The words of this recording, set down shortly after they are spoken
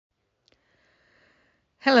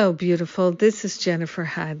Hello, beautiful. This is Jennifer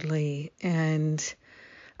Hadley, and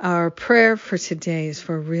our prayer for today is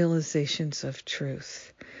for realizations of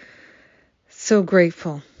truth. So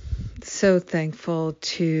grateful, so thankful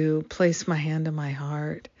to place my hand on my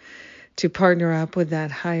heart, to partner up with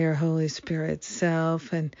that higher Holy Spirit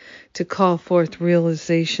self, and to call forth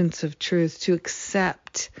realizations of truth, to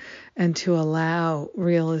accept and to allow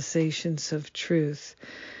realizations of truth.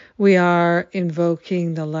 We are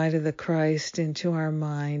invoking the light of the Christ into our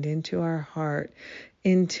mind, into our heart,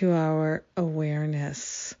 into our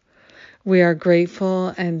awareness. We are grateful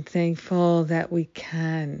and thankful that we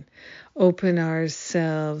can open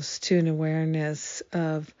ourselves to an awareness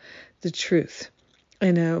of the truth,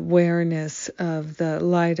 an awareness of the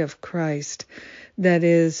light of Christ that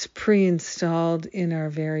is pre-installed in our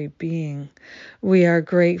very being. We are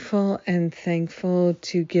grateful and thankful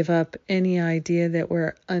to give up any idea that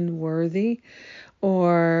we're unworthy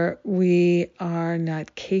or we are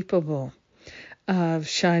not capable of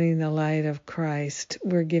shining the light of Christ.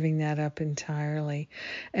 We're giving that up entirely.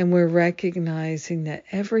 And we're recognizing that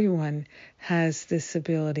everyone has this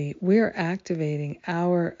ability. We're activating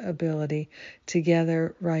our ability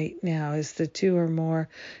together right now as the two or more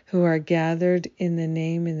who are gathered in the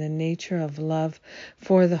name and the nature of love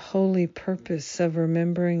for the holy purpose of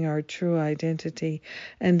remembering our true identity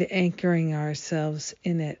and anchoring ourselves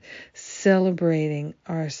in it, celebrating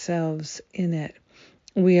ourselves in it.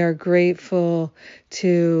 We are grateful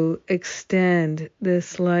to extend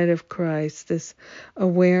this light of Christ, this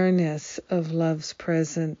awareness of love's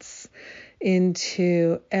presence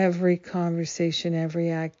into every conversation,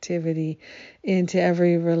 every activity, into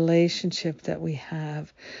every relationship that we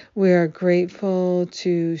have. We are grateful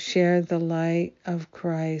to share the light of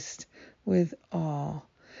Christ with all.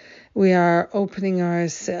 We are opening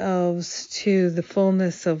ourselves to the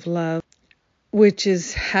fullness of love, which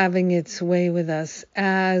is having its way with us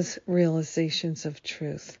as realizations of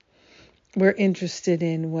truth. We're interested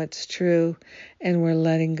in what's true and we're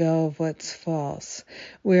letting go of what's false.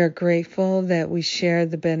 We are grateful that we share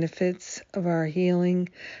the benefits of our healing,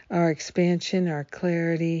 our expansion, our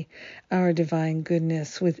clarity, our divine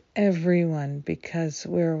goodness with everyone because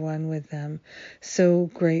we're one with them. So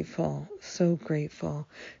grateful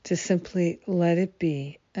to simply let it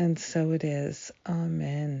be, and so it is.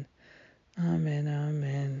 Amen. Amen,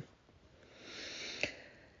 amen.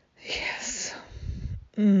 Yes.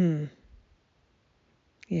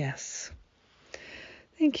 Yes.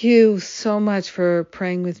 Thank you so much for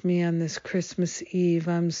praying with me on this Christmas Eve.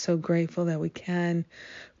 I'm so grateful that we can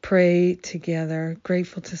pray together.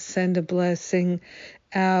 Grateful to send a blessing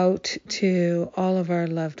out to all of our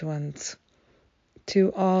loved ones,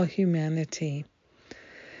 to all humanity,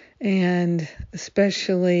 and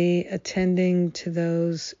especially attending to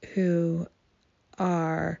those who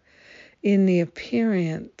are in the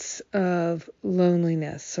appearance of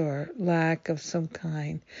loneliness or lack of some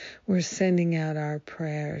kind. We're sending out our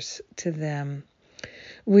prayers to them.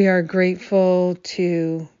 We are grateful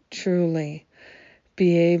to truly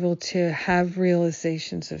be able to have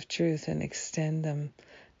realizations of truth and extend them.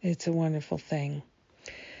 It's a wonderful thing.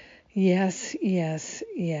 Yes.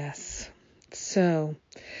 So,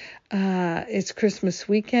 it's Christmas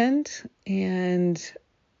weekend, and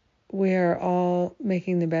we're all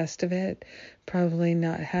making the best of it, probably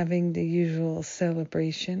not having the usual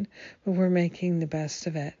celebration, but we're making the best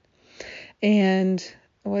of it. And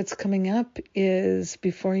what's coming up is,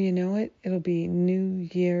 before you know it, it'll be New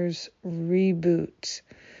Year's reboot.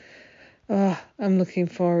 Oh, I'm looking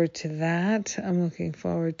forward to that. I'm looking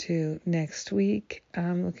forward to next week.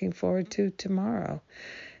 I'm looking forward to tomorrow.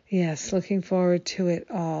 Yes, looking forward to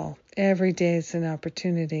it all. Every day is an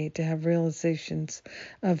opportunity to have realizations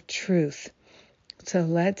of truth. So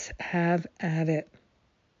let's have at it.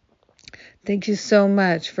 Thank you so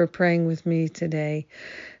much for praying with me today.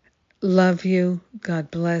 Love you.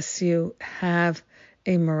 God bless you. Have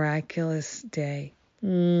a miraculous day.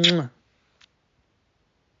 Mwah.